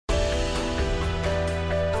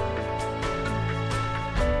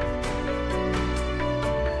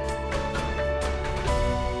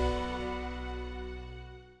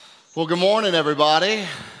Well, good morning, everybody.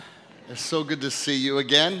 It's so good to see you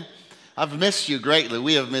again. I've missed you greatly.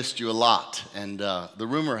 We have missed you a lot. And the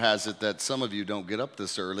rumor has it that some of you don't get up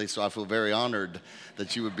this early, so I feel very honored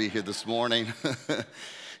that you would be here this morning.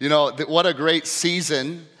 You know, what a great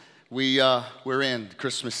season we're in,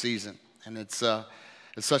 Christmas season. And it's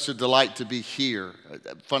such a delight to be here.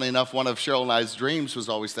 Funny enough, one of Cheryl and I's dreams was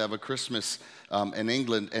always to have a Christmas in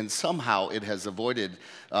England, and somehow it has avoided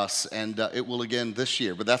us, and it will again this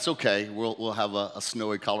year. But that's okay. We'll have a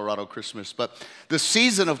snowy Colorado Christmas. But the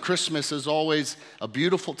season of Christmas is always a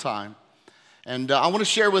beautiful time, and I want to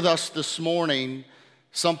share with us this morning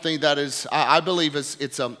something that is, I believe,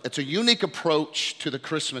 it's a unique approach to the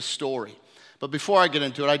Christmas story. But before I get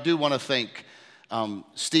into it, I do want to thank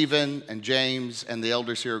Stephen and James and the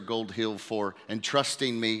elders here at Gold Hill for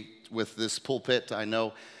entrusting me with this pulpit. I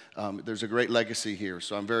know there's a great legacy here,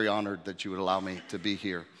 so I'm very honored that you would allow me to be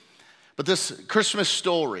here. But this Christmas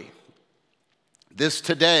story, this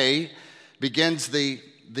today begins the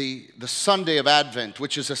Sunday of Advent,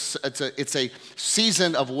 which is it's a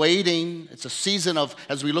season of waiting. It's a season of,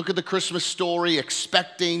 as we look at the Christmas story,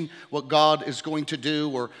 expecting what God is going to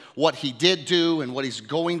do or what He did do and what He's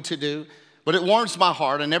going to do. But it warms my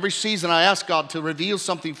heart, and every season I ask God to reveal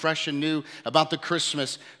something fresh and new about the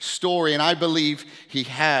Christmas story, and I believe He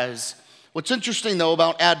has. What's interesting, though,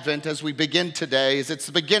 about Advent as we begin today is it's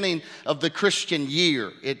the beginning of the Christian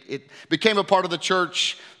year. It became a part of the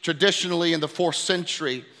church traditionally in the 4th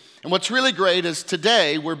century. And what's really great is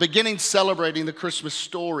today we're beginning celebrating the Christmas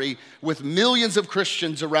story with millions of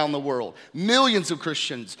Christians around the world. Millions of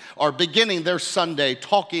Christians are beginning their Sunday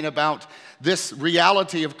talking about this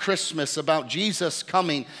reality of Christmas, about Jesus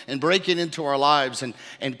coming and breaking into our lives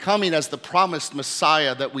and coming as the promised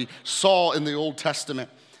Messiah that we saw in the Old Testament.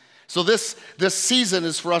 So this season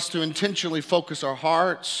is for us to intentionally focus our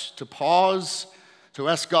hearts, to pause, to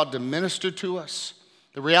ask God to minister to us.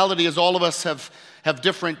 The reality is all of us have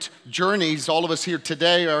different journeys. All of us here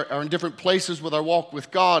today are in different places with our walk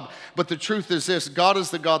with God. But the truth is this: God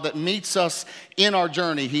is the God that meets us in our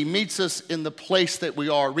journey. He meets us in the place that we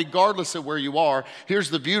are, regardless of where you are. Here's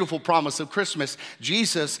the beautiful promise of Christmas.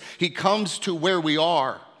 Jesus, He comes to where we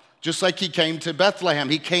are. Just like He came to Bethlehem,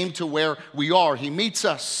 He came to where we are. He meets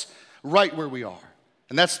us right where we are.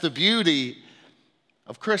 And that's the beauty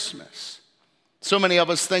of Christmas. So many of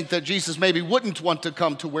us think that Jesus maybe wouldn't want to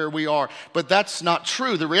come to where we are, but that's not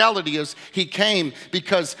true. The reality is He came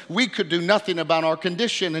because we could do nothing about our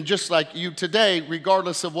condition. And just like you today,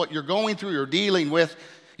 regardless of what you're going through or dealing with,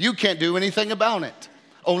 you can't do anything about it.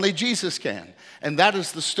 Only Jesus can. And that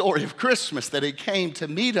is the story of Christmas, that He came to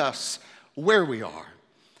meet us where we are.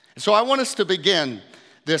 And so I want us to begin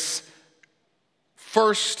this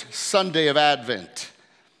first Sunday of Advent,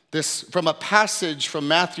 this from a passage from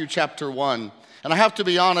Matthew chapter 1. And I have to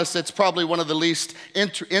be honest, it's probably one of the least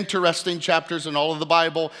interesting chapters in all of the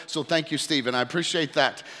Bible. So thank you, Stephen. I appreciate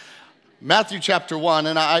that. Matthew chapter 1,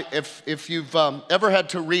 and if you've ever had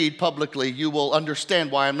to read publicly, you will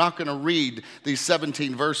understand why I'm not going to read these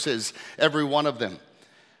 17 verses, every one of them.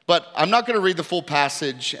 But I'm not going to read the full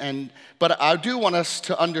passage, but I do want us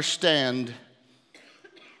to understand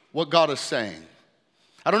what God is saying.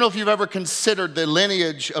 I don't know if you've ever considered the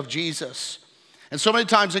lineage of Jesus. And so many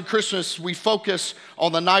times in Christmas, we focus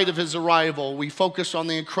on the night of His arrival. We focus on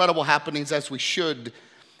the incredible happenings, as we should.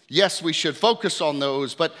 Yes, we should focus on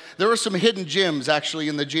those, but there are some hidden gems actually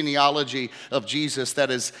in the genealogy of Jesus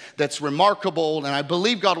that's remarkable, and I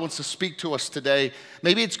believe God wants to speak to us today.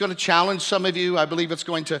 Maybe it's going to challenge some of you. I believe it's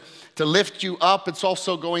going to lift you up. It's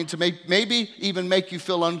also going to maybe even make you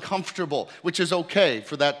feel uncomfortable, which is okay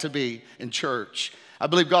for that to be in church. I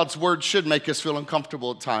believe God's word should make us feel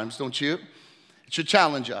uncomfortable at times, don't you? It should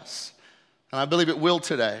challenge us, and I believe it will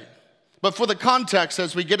today. But for the context,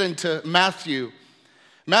 as we get into Matthew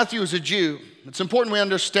is a Jew. It's important we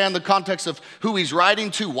understand the context of who he's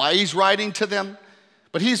writing to, why he's writing to them.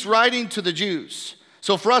 But he's writing to the Jews.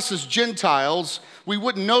 So for us as Gentiles, we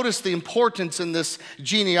wouldn't notice the importance in this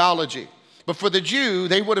genealogy. But for the Jew,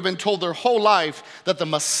 they would have been told their whole life that the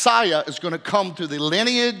Messiah is going to come through the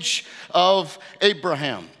lineage of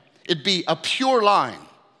Abraham. It'd be a pure line.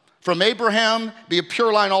 From Abraham, be a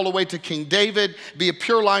pure line all the way to King David, be a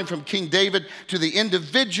pure line from King David to the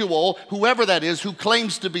individual, whoever that is, who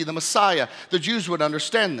claims to be the Messiah. The Jews would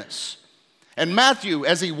understand this. And Matthew,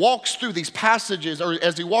 as he walks through these passages, or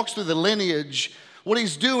as he walks through the lineage, what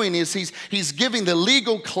he's doing is he's giving the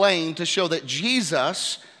legal claim to show that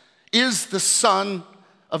Jesus is the son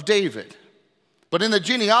of David. But in the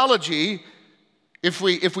genealogy, if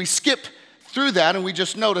we skip through that and we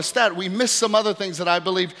just notice that, we miss some other things that I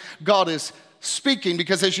believe God is speaking,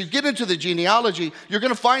 because as you get into the genealogy, you're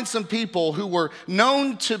going to find some people who were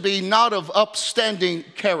known to be not of upstanding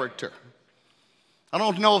character. I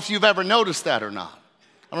don't know if you've ever noticed that or not.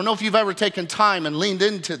 I don't know if you've ever taken time and leaned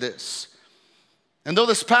into this. And though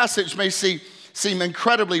this passage may seem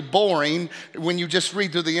incredibly boring when you just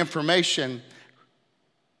read through the information,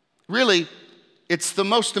 really, it's the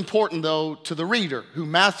most important, though, to the reader, who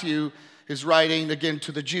Matthew is writing, again,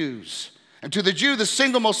 to the Jews. And to the Jew, the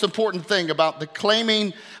single most important thing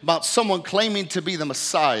about someone claiming to be the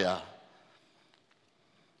Messiah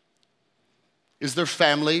is their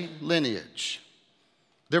family lineage,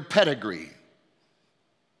 their pedigree.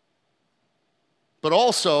 But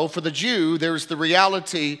also, for the Jew, there's the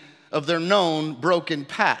reality of their known broken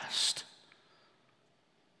past.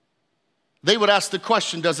 They would ask the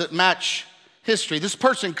question, does it match history? This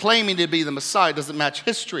person claiming to be the Messiah, does it match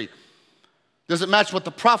history? Does it match what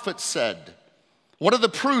the prophets said? What are the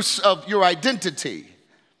proofs of your identity?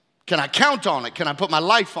 Can I count on it? Can I put my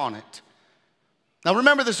life on it? Now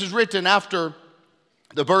remember, this is written after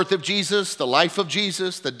the birth of Jesus, the life of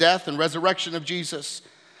Jesus, the death and resurrection of Jesus.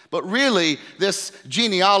 But really, this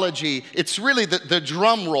genealogy, it's really the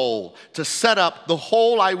drum roll to set up the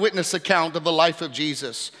whole eyewitness account of the life of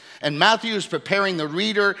Jesus. And Matthew is preparing the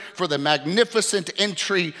reader for the magnificent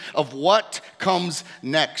entry of what comes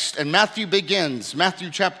next. And Matthew begins,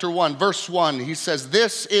 Matthew chapter 1, verse 1. He says,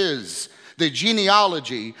 this is the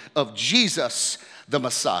genealogy of Jesus, the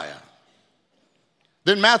Messiah.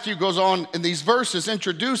 Then Matthew goes on in these verses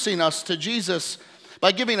introducing us to Jesus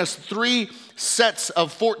by giving us 3 sets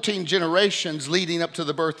of 14 generations leading up to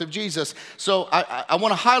the birth of Jesus. So I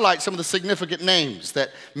want to highlight some of the significant names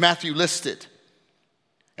that Matthew listed,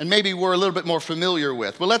 and maybe we're a little bit more familiar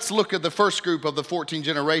with. Well, let's look at the first group of the 14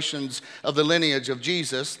 generations of the lineage of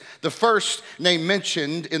Jesus. The first name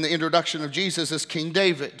mentioned in the introduction of Jesus is King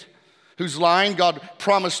David, whose line God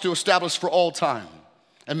promised to establish for all time.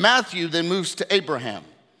 And Matthew then moves to Abraham,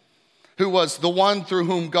 who was the one through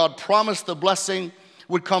whom God promised the blessing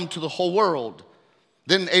would come to the whole world.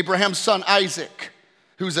 Then Abraham's son Isaac,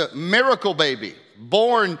 who's a miracle baby,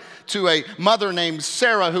 born to a mother named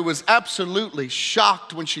Sarah, who was absolutely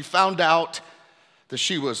shocked when she found out that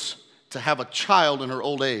she was to have a child in her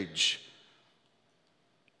old age.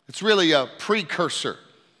 It's really a precursor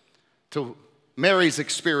to Mary's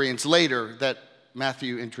experience later that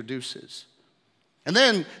Matthew introduces. And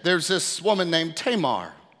then there's this woman named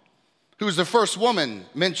Tamar, who was the first woman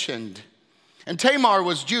mentioned. And Tamar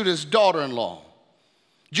was Judah's daughter-in-law.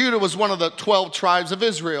 Judah was one of the 12 tribes of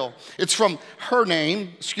Israel. It's from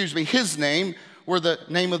his name, where the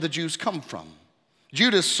name of the Jews come from.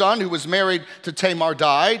 Judah's son, who was married to Tamar,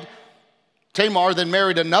 died. Tamar then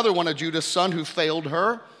married another one of Judah's son who failed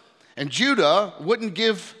her. And Judah wouldn't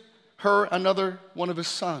give her another one of his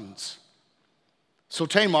sons. So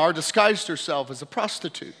Tamar disguised herself as a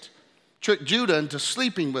prostitute, tricked Judah into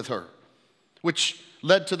sleeping with her, which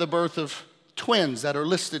led to the birth of twins that are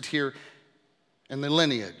listed here in the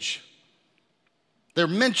lineage. They're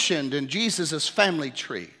mentioned in Jesus' family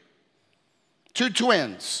tree. 2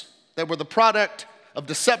 twins that were the product of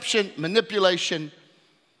deception, manipulation,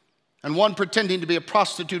 and one pretending to be a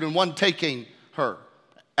prostitute and one taking her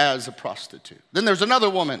as a prostitute. Then there's another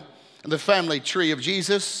woman in the family tree of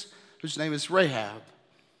Jesus whose name is Rahab.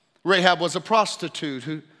 Rahab was a prostitute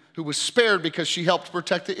who was spared because she helped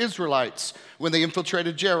protect the Israelites when they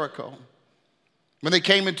infiltrated Jericho. When they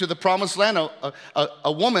came into the promised land,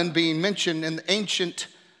 a woman being mentioned in ancient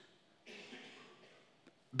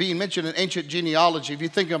genealogy. If you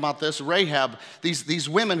think about this, Rahab, these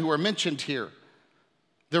women who are mentioned here,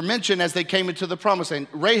 they're mentioned as they came into the promised land.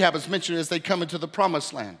 Rahab is mentioned as they come into the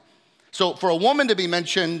promised land. So for a woman to be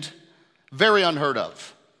mentioned, very unheard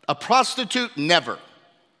of. A prostitute, never.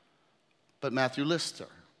 But Matthew lists her.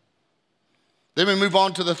 Then we move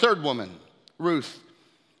on to the third woman, Ruth.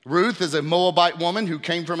 Ruth is a Moabite woman who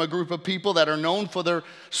came from a group of people that are known for their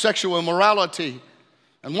sexual immorality,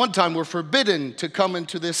 and one time were forbidden to come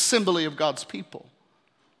into the assembly of God's people.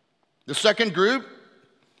 The second group,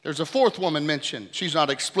 there's a fourth woman mentioned. She's not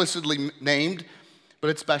explicitly named, but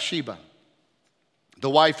it's Bathsheba, the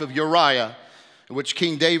wife of Uriah, in which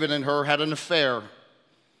King David and her had an affair.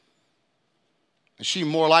 And she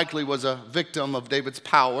more likely was a victim of David's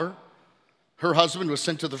power. Her husband was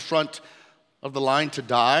sent to the front of the line to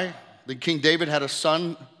die. Then King David had a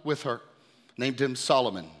son with her, named him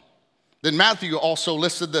Solomon. Then Matthew also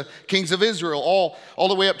listed the kings of Israel all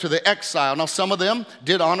the way up to the exile. Now some of them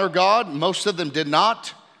did honor God, most of them did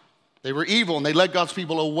not. They were evil and they led God's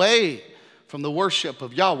people away from the worship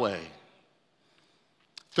of Yahweh.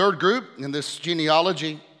 Third group in this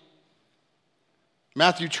genealogy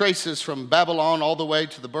Matthew traces from Babylon all the way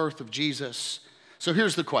to the birth of Jesus. So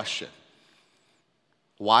here's the question.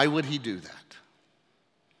 Why would he do that?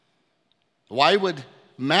 Why would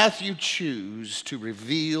Matthew choose to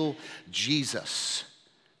reveal Jesus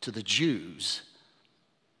to the Jews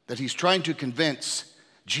that he's trying to convince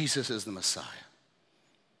Jesus is the Messiah?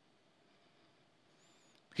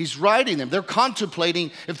 He's writing them. They're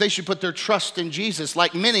contemplating if they should put their trust in Jesus.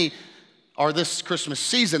 Like many are this Christmas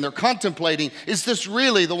season, they're contemplating, is this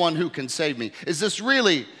really the one who can save me? Is this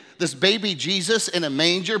really this baby Jesus in a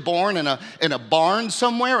manger born in a barn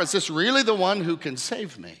somewhere? Is this really the one who can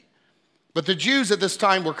save me? But the Jews at this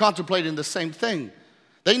time were contemplating the same thing.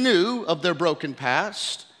 They knew of their broken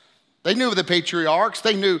past. They knew of the patriarchs.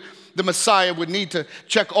 They knew the Messiah would need to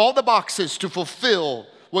check all the boxes to fulfill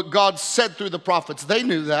what God said through the prophets. They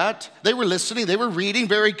knew that. They were listening. They were reading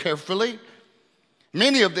very carefully.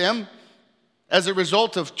 Many of them, as a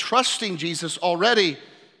result of trusting Jesus already,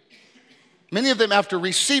 many of them after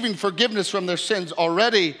receiving forgiveness from their sins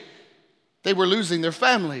already, they were losing their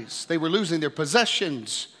families. They were losing their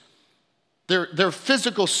possessions. Their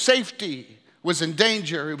physical safety was in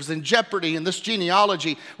danger. It was in jeopardy, and this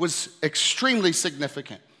genealogy was extremely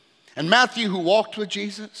significant. And Matthew, who walked with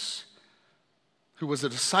Jesus, who was a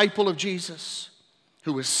disciple of Jesus,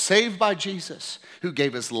 who was saved by Jesus, who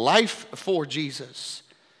gave his life for Jesus,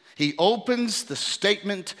 he opens the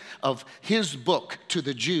statement of his book to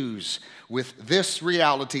the Jews with this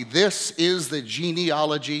reality. This is the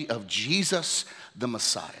genealogy of Jesus, the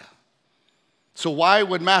Messiah. So why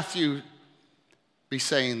would Matthew be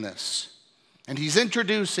saying this? And he's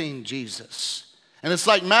introducing Jesus. And it's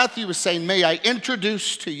like Matthew was saying, may I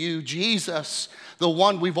introduce to you Jesus, the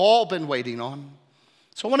one we've all been waiting on.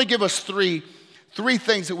 So I want to give us three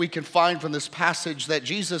things that we can find from this passage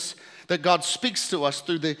that God speaks to us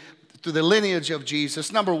through the lineage of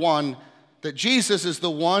Jesus. Number one, that Jesus is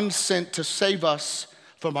the one sent to save us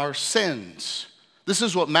from our sins. This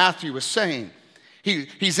is what Matthew is saying.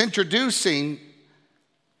 He's introducing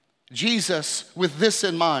Jesus with this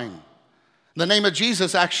in mind. The name of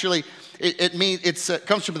Jesus actually, it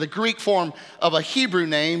comes from the Greek form of a Hebrew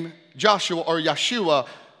name, Joshua or Yeshua,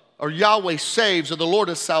 or Yahweh saves, or the Lord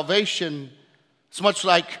of salvation. It's much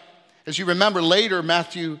like, as you remember later,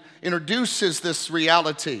 Matthew introduces this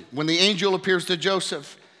reality. When the angel appears to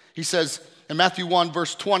Joseph, he says in Matthew 1,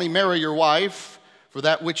 verse 20, marry your wife, for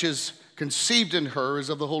that which is conceived in her is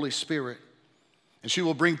of the Holy Spirit. And she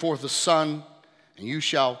will bring forth a son, and you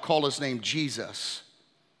shall call his name Jesus,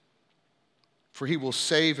 for he will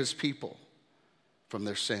save his people from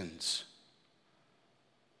their sins.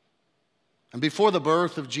 And before the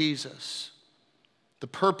birth of Jesus, the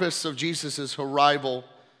purpose of Jesus' arrival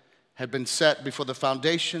had been set before the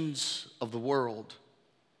foundations of the world.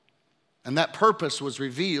 And that purpose was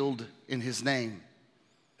revealed in his name.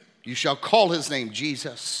 You shall call his name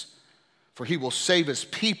Jesus, for he will save his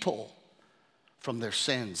people from their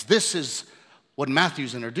sins. This is what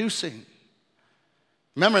Matthew's introducing.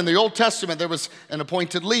 Remember, in the Old Testament, there was an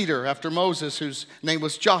appointed leader after Moses whose name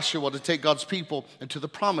was Joshua to take God's people into the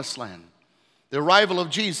promised land. The arrival of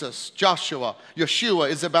Jesus, Yeshua,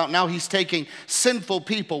 is about now he's taking sinful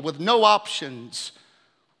people with no options,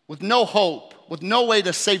 with no hope, with no way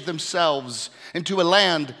to save themselves into a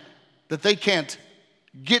land that they can't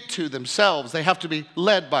get to themselves. They have to be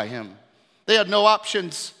led by him. They had no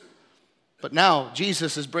options, but now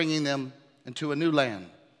Jesus is bringing them into a new land.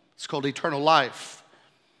 It's called eternal life.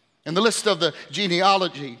 In the list of the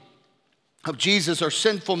genealogy of Jesus are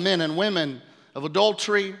sinful men and women of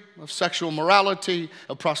adultery, of sexual morality,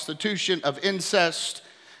 of prostitution, of incest.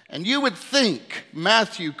 And you would think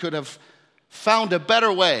Matthew could have found a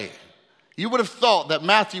better way. You would have thought that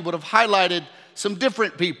Matthew would have highlighted some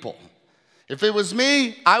different people. If it was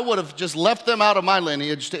me, I would have just left them out of my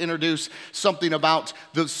lineage to introduce something about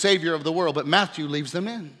the Savior of the world. But Matthew leaves them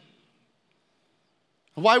in.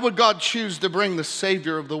 Why would God choose to bring the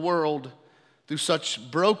Savior of the world through such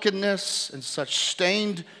brokenness and such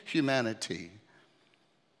stained humanity?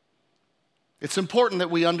 It's important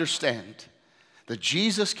that we understand that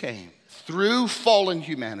Jesus came through fallen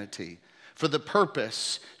humanity for the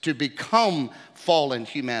purpose to become fallen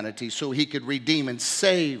humanity so he could redeem and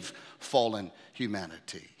save fallen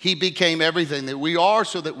humanity. He became everything that we are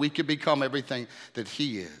so that we could become everything that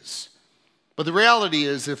he is. But the reality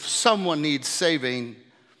is, if someone needs saving,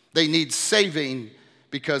 they need saving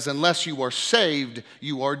because unless you are saved,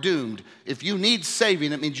 you are doomed. If you need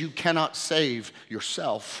saving, it means you cannot save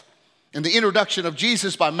yourself. In the introduction of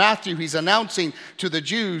Jesus by Matthew, he's announcing to the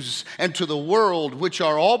Jews and to the world, which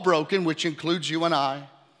are all broken, which includes you and I,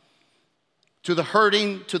 to the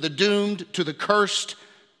hurting, to the doomed, to the cursed,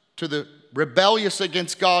 to the rebellious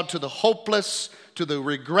against God, to the hopeless, to the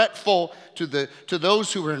regretful, to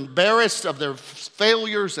those who are embarrassed of their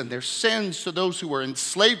failures and their sins, to those who were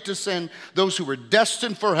enslaved to sin, those who were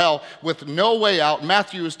destined for hell with no way out.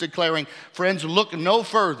 Matthew is declaring, friends, look no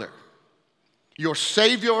further. Your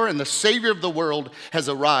Savior and the Savior of the world has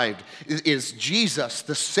arrived. It is Jesus,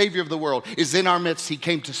 the Savior of the world, is in our midst. He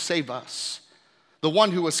came to save us. The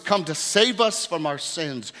one who has come to save us from our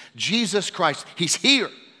sins, Jesus Christ, He's here.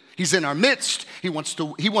 He's in our midst. He wants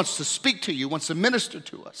to speak to you, wants to minister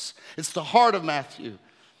to us. It's the heart of Matthew.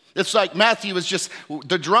 It's like Matthew is just,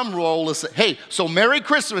 the drum roll is, hey, so Merry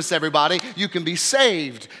Christmas, everybody. You can be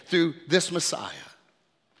saved through this Messiah.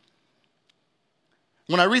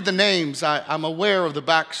 When I read the names, I'm aware of the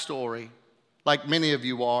backstory, like many of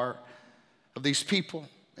you are, of these people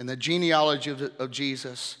and the genealogy of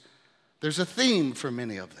Jesus. There's a theme for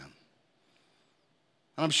many of them.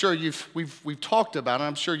 And I'm sure we've talked about it,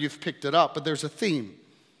 I'm sure you've picked it up, but there's a theme,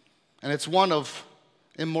 and it's one of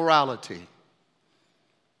immorality.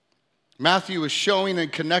 Matthew is showing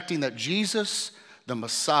and connecting that Jesus, the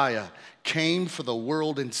Messiah, came for the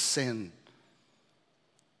world in sin.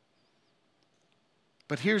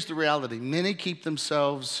 But here's the reality. Many keep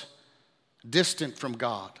themselves distant from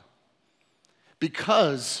God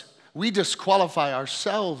because we disqualify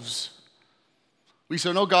ourselves. We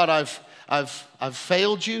say, no, God, I've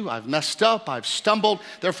failed you, I've messed up, I've stumbled,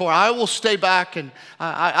 therefore I will stay back and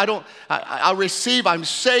I'll receive, I'm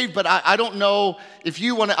saved, but I don't know if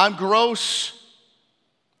you want to, I'm gross,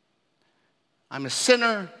 I'm a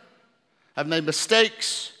sinner, I've made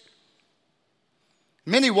mistakes.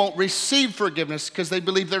 Many won't receive forgiveness because they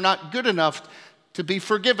believe they're not good enough to be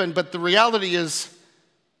forgiven, but the reality is,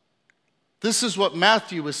 this is what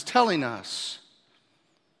Matthew is telling us.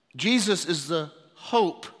 Jesus is the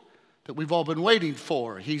hope that we've all been waiting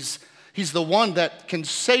for. He's the one that can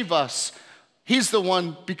save us. He's the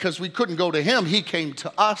one, because we couldn't go to Him, He came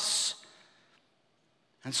to us.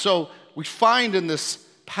 And so we find in this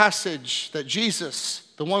passage that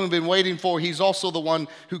Jesus, the one we've been waiting for, He's also the one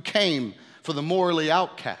who came for the morally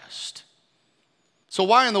outcast. So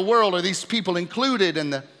why in the world are these people included in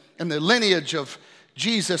the lineage of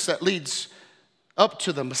Jesus that leads up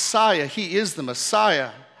to the Messiah? He is the Messiah.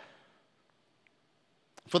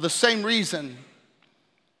 For the same reason,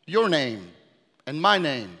 your name and my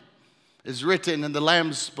name is written in the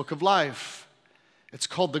Lamb's Book of Life. It's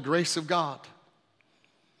called the grace of God.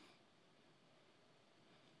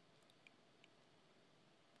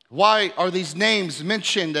 Why are these names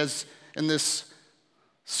mentioned as in this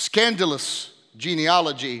scandalous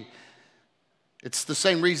genealogy? It's the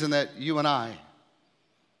same reason that you and I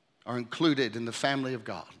are included in the family of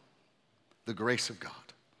God, the grace of God.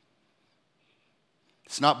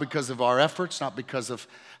 It's not because of our efforts, not because of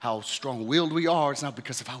how strong-willed we are, it's not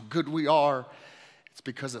because of how good we are, it's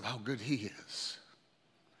because of how good He is.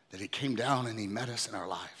 That He came down and He met us in our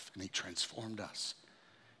life, and He transformed us,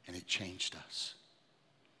 and He changed us.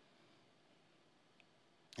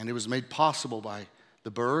 And it was made possible by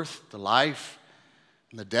the birth, the life,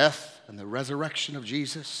 and the death, and the resurrection of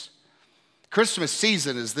Jesus. Christmas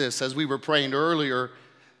season is this, as we were praying earlier,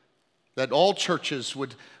 that all churches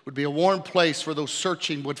would be a warm place where those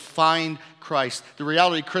searching would find Christ. The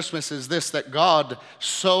reality of Christmas is this, that God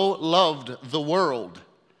so loved the world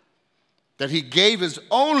that He gave His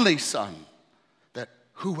only Son, that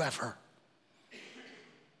whoever.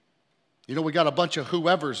 You know, we got a bunch of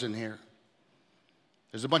whoever's in here.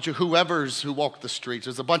 There's a bunch of whoever's who walk the streets.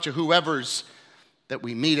 There's a bunch of whoever's that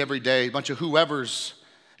we meet every day, a bunch of whoever's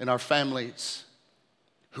in our families.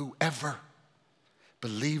 Whoever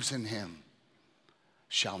believes in Him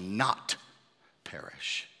shall not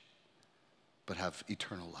perish, but have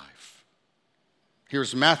eternal life.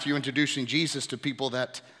 Here's Matthew introducing Jesus to people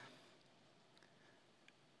that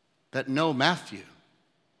know Matthew.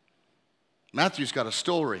 Matthew's got a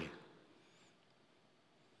story.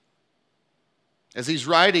 As he's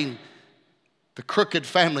writing the crooked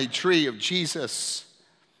family tree of Jesus,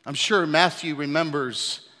 I'm sure Matthew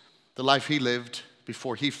remembers the life he lived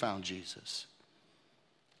before he found Jesus.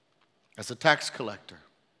 As a tax collector,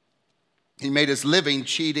 he made his living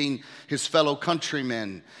cheating his fellow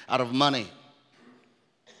countrymen out of money.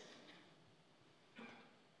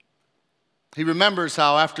 He remembers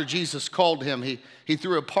how after Jesus called him, he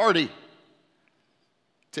threw a party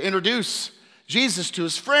to introduce Jesus to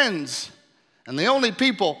his friends. And the only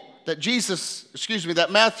people that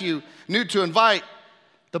Matthew knew to invite,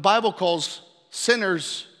 the Bible calls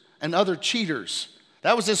sinners and other cheaters.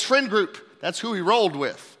 That was his friend group. That's who he rolled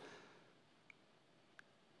with.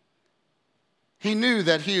 He knew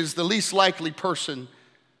that he is the least likely person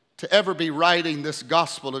to ever be writing this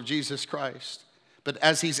gospel of Jesus Christ. But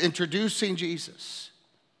as he's introducing Jesus,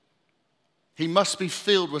 he must be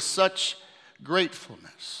filled with such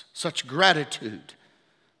gratefulness, such gratitude.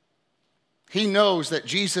 He knows that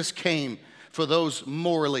Jesus came for those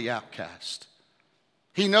morally outcast.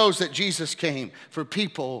 He knows that Jesus came for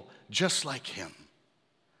people just like him.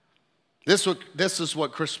 This is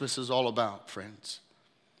what Christmas is all about, friends.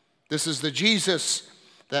 This is the Jesus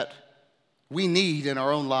that we need in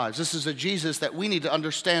our own lives. This is a Jesus that we need to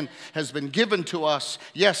understand has been given to us.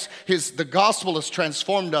 Yes, the gospel has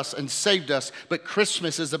transformed us and saved us, but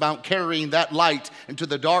Christmas is about carrying that light into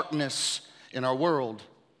the darkness in our world.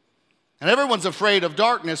 And everyone's afraid of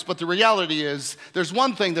darkness, but the reality is there's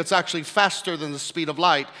one thing that's actually faster than the speed of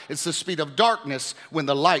light. It's the speed of darkness when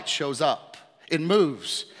the light shows up. It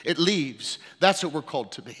moves, it leaves. That's what we're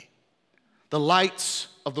called to be. The lights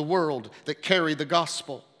of the world that carry the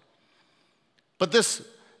gospel. But this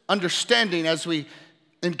understanding as we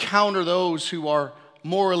encounter those who are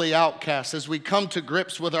morally outcast, as we come to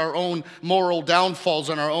grips with our own moral downfalls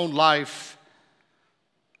in our own life,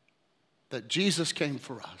 that Jesus came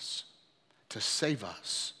for us to save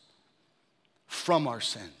us from our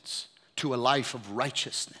sins to a life of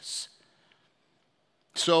righteousness.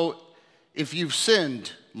 So if you've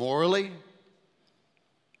sinned morally,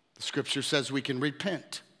 the scripture says we can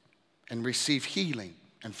repent and receive healing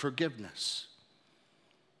and forgiveness.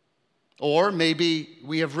 Or maybe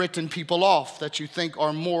we have written people off that you think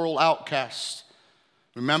are moral outcasts.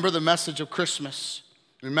 Remember the message of Christmas.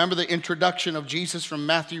 Remember the introduction of Jesus from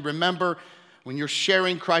Matthew. Remember when you're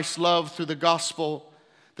sharing Christ's love through the gospel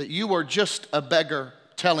that you are just a beggar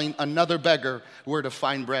telling another beggar where to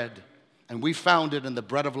find bread. And we found it in the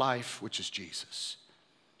bread of life, which is Jesus.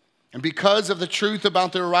 And because of the truth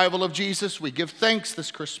about the arrival of Jesus, we give thanks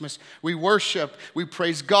this Christmas. We worship, we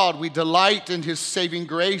praise God, we delight in his saving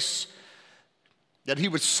grace, that he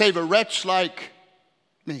would save a wretch like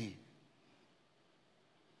me,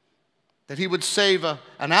 that he would save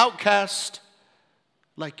an outcast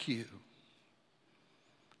like you,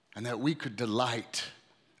 and that we could delight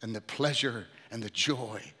in the pleasure and the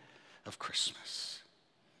joy of Christmas.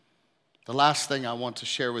 The last thing I want to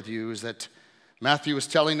share with you is that Matthew is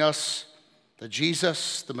telling us that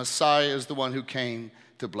Jesus, the Messiah, is the one who came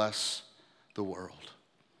to bless the world.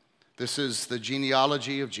 This is the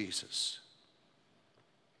genealogy of Jesus,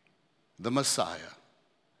 the Messiah,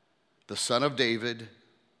 the son of David,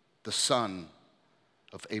 the son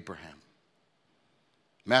of Abraham.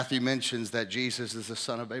 Matthew mentions that Jesus is the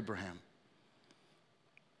son of Abraham.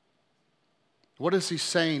 What is he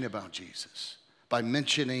saying about Jesus by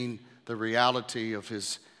mentioning the reality of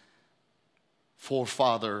his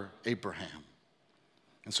forefather Abraham?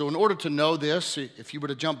 And so in order to know this, if you were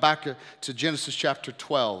to jump back to Genesis chapter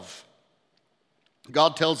 12,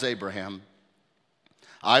 God tells Abraham,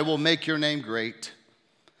 I will make your name great,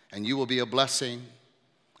 and you will be a blessing,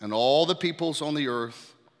 and all the peoples on the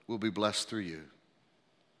earth will be blessed through you.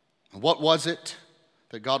 And what was it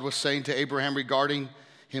that God was saying to Abraham regarding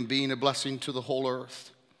him being a blessing to the whole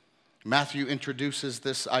earth? Matthew introduces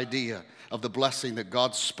this idea of the blessing that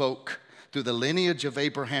God spoke through the lineage of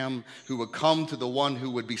Abraham, who would come to the one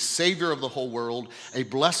who would be Savior of the whole world, a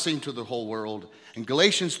blessing to the whole world. And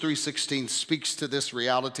Galatians 3:16 speaks to this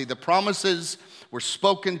reality. The promises were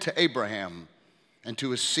spoken to Abraham and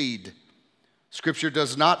to his seed. Scripture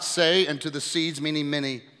does not say, and to the seeds, meaning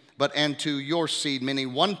many, but and to your seed,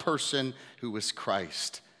 meaning one person who is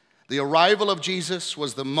Christ. The arrival of Jesus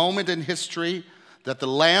was the moment in history that the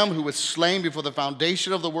Lamb who was slain before the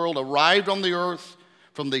foundation of the world arrived on the earth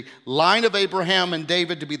from the line of Abraham and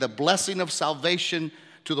David to be the blessing of salvation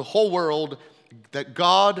to the whole world, that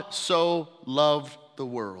God so loved the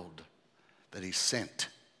world that he sent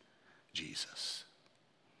Jesus.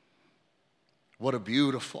 What a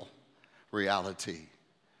beautiful reality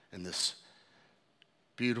in this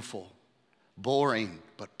beautiful, boring,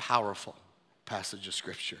 but powerful passage of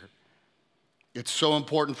Scripture. It's so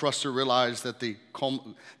important for us to realize that the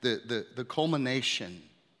culmination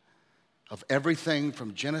of everything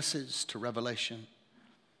from Genesis to Revelation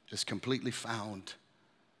is completely found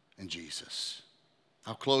in Jesus.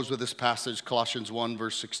 I'll close with this passage, Colossians 1,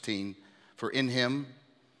 verse 16. For in him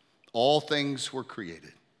all things were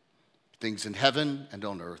created, things in heaven and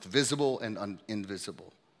on earth, visible and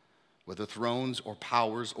invisible, whether thrones or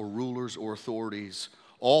powers or rulers or authorities.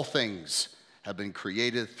 All things have been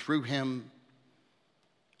created through him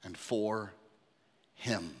and for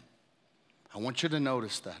him. I want you to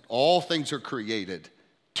notice that. All things are created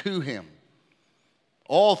to him.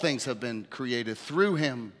 All things have been created through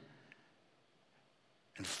him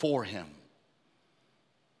and for him.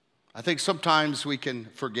 I think sometimes we can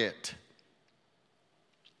forget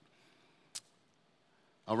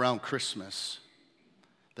around Christmas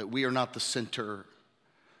that we are not the center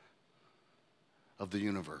of the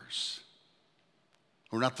universe.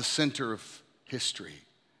 We're not the center of history.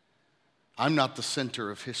 I'm not the center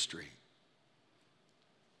of history.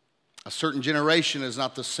 A certain generation is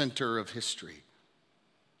not the center of history.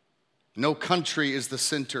 No country is the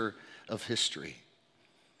center of history.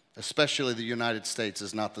 Especially the United States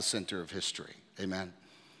is not the center of history. Amen.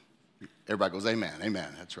 Everybody goes, amen,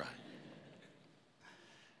 amen. That's right.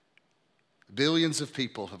 Billions of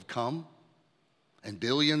people have come and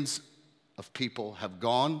billions of people have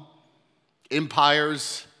gone.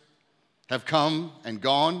 Empires have come and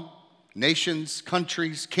gone. Nations,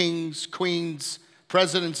 countries, kings, queens,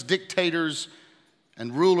 presidents, dictators,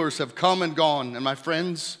 and rulers have come and gone. And my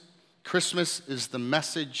friends, Christmas is the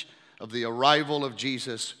message of the arrival of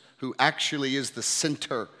Jesus, who actually is the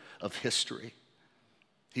center of history.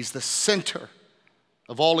 He's the center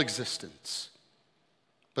of all existence.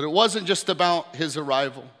 But it wasn't just about his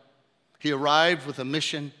arrival. He arrived with a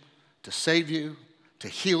mission to save you, to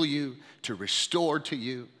heal you, to restore to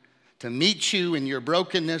you, to meet you in your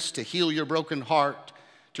brokenness, to heal your broken heart,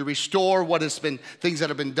 to restore what has been, things that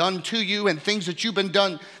have been done to you and things that you've been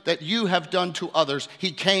done, that you have done to others.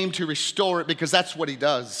 He came to restore it because that's what he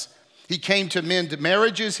does. He came to mend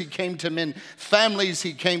marriages. He came to mend families.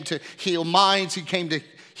 He came to heal minds. He came to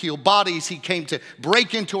heal bodies. He came to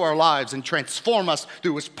break into our lives and transform us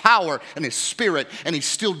through his power and his spirit. And he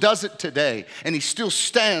still does it today. And he still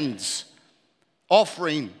stands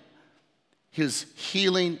offering his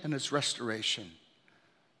healing and his restoration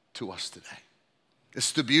to us today.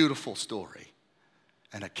 It's the beautiful story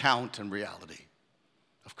and account and reality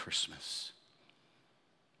of Christmas.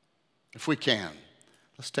 If we can,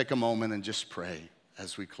 let's take a moment and just pray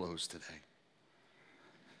as we close today.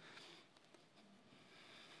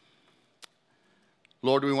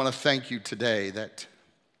 Lord, we want to thank you today that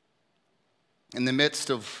in the midst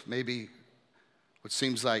of maybe what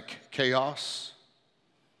seems like chaos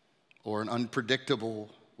or an unpredictable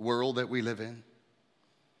world that we live in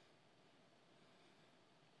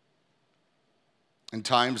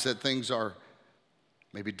times that things are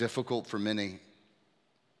maybe difficult for many,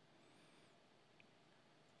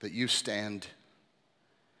 that you stand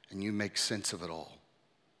and you make sense of it all.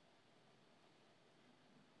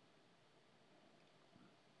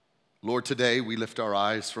 Lord, today we lift our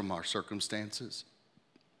eyes from our circumstances,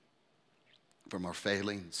 from our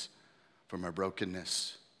failings, from our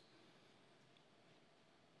brokenness,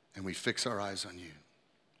 and we fix our eyes on you,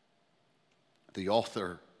 the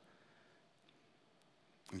author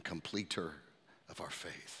and completer of our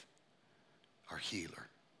faith, our healer.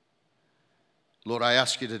 Lord, I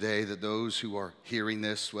ask you today that those who are hearing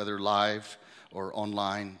this, whether live or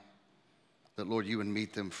online, that, Lord, you would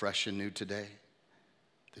meet them fresh and new today,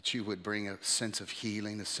 that you would bring a sense of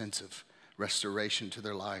healing, a sense of restoration to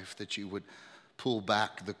their life, that you would pull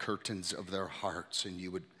back the curtains of their hearts and you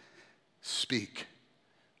would speak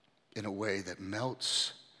in a way that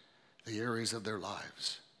melts the areas of their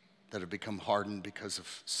lives that have become hardened because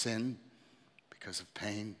of sin, because of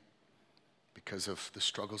pain, because of the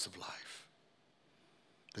struggles of life.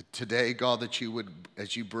 That today, God, that you would,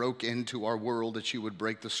 as you broke into our world, that you would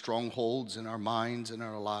break the strongholds in our minds and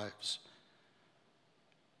our lives.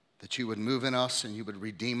 That you would move in us and you would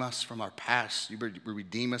redeem us from our past. You would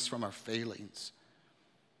redeem us from our failings.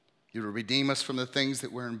 You would redeem us from the things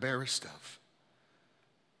that we're embarrassed of.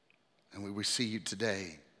 And we see you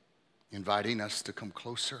today inviting us to come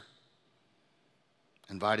closer,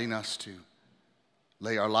 inviting us to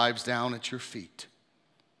lay our lives down at your feet.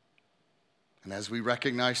 And as we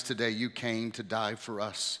recognize today you came to die for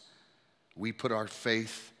us, we put our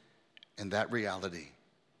faith in that reality.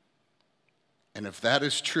 And if that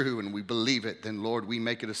is true and we believe it, then Lord, we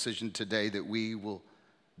make a decision today that we will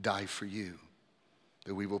die for you,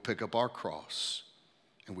 that we will pick up our cross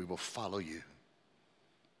and we will follow you.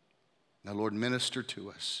 Now, Lord, minister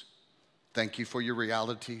to us. Thank you for your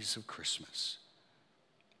realities of Christmas.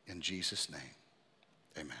 In Jesus' name,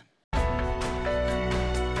 amen.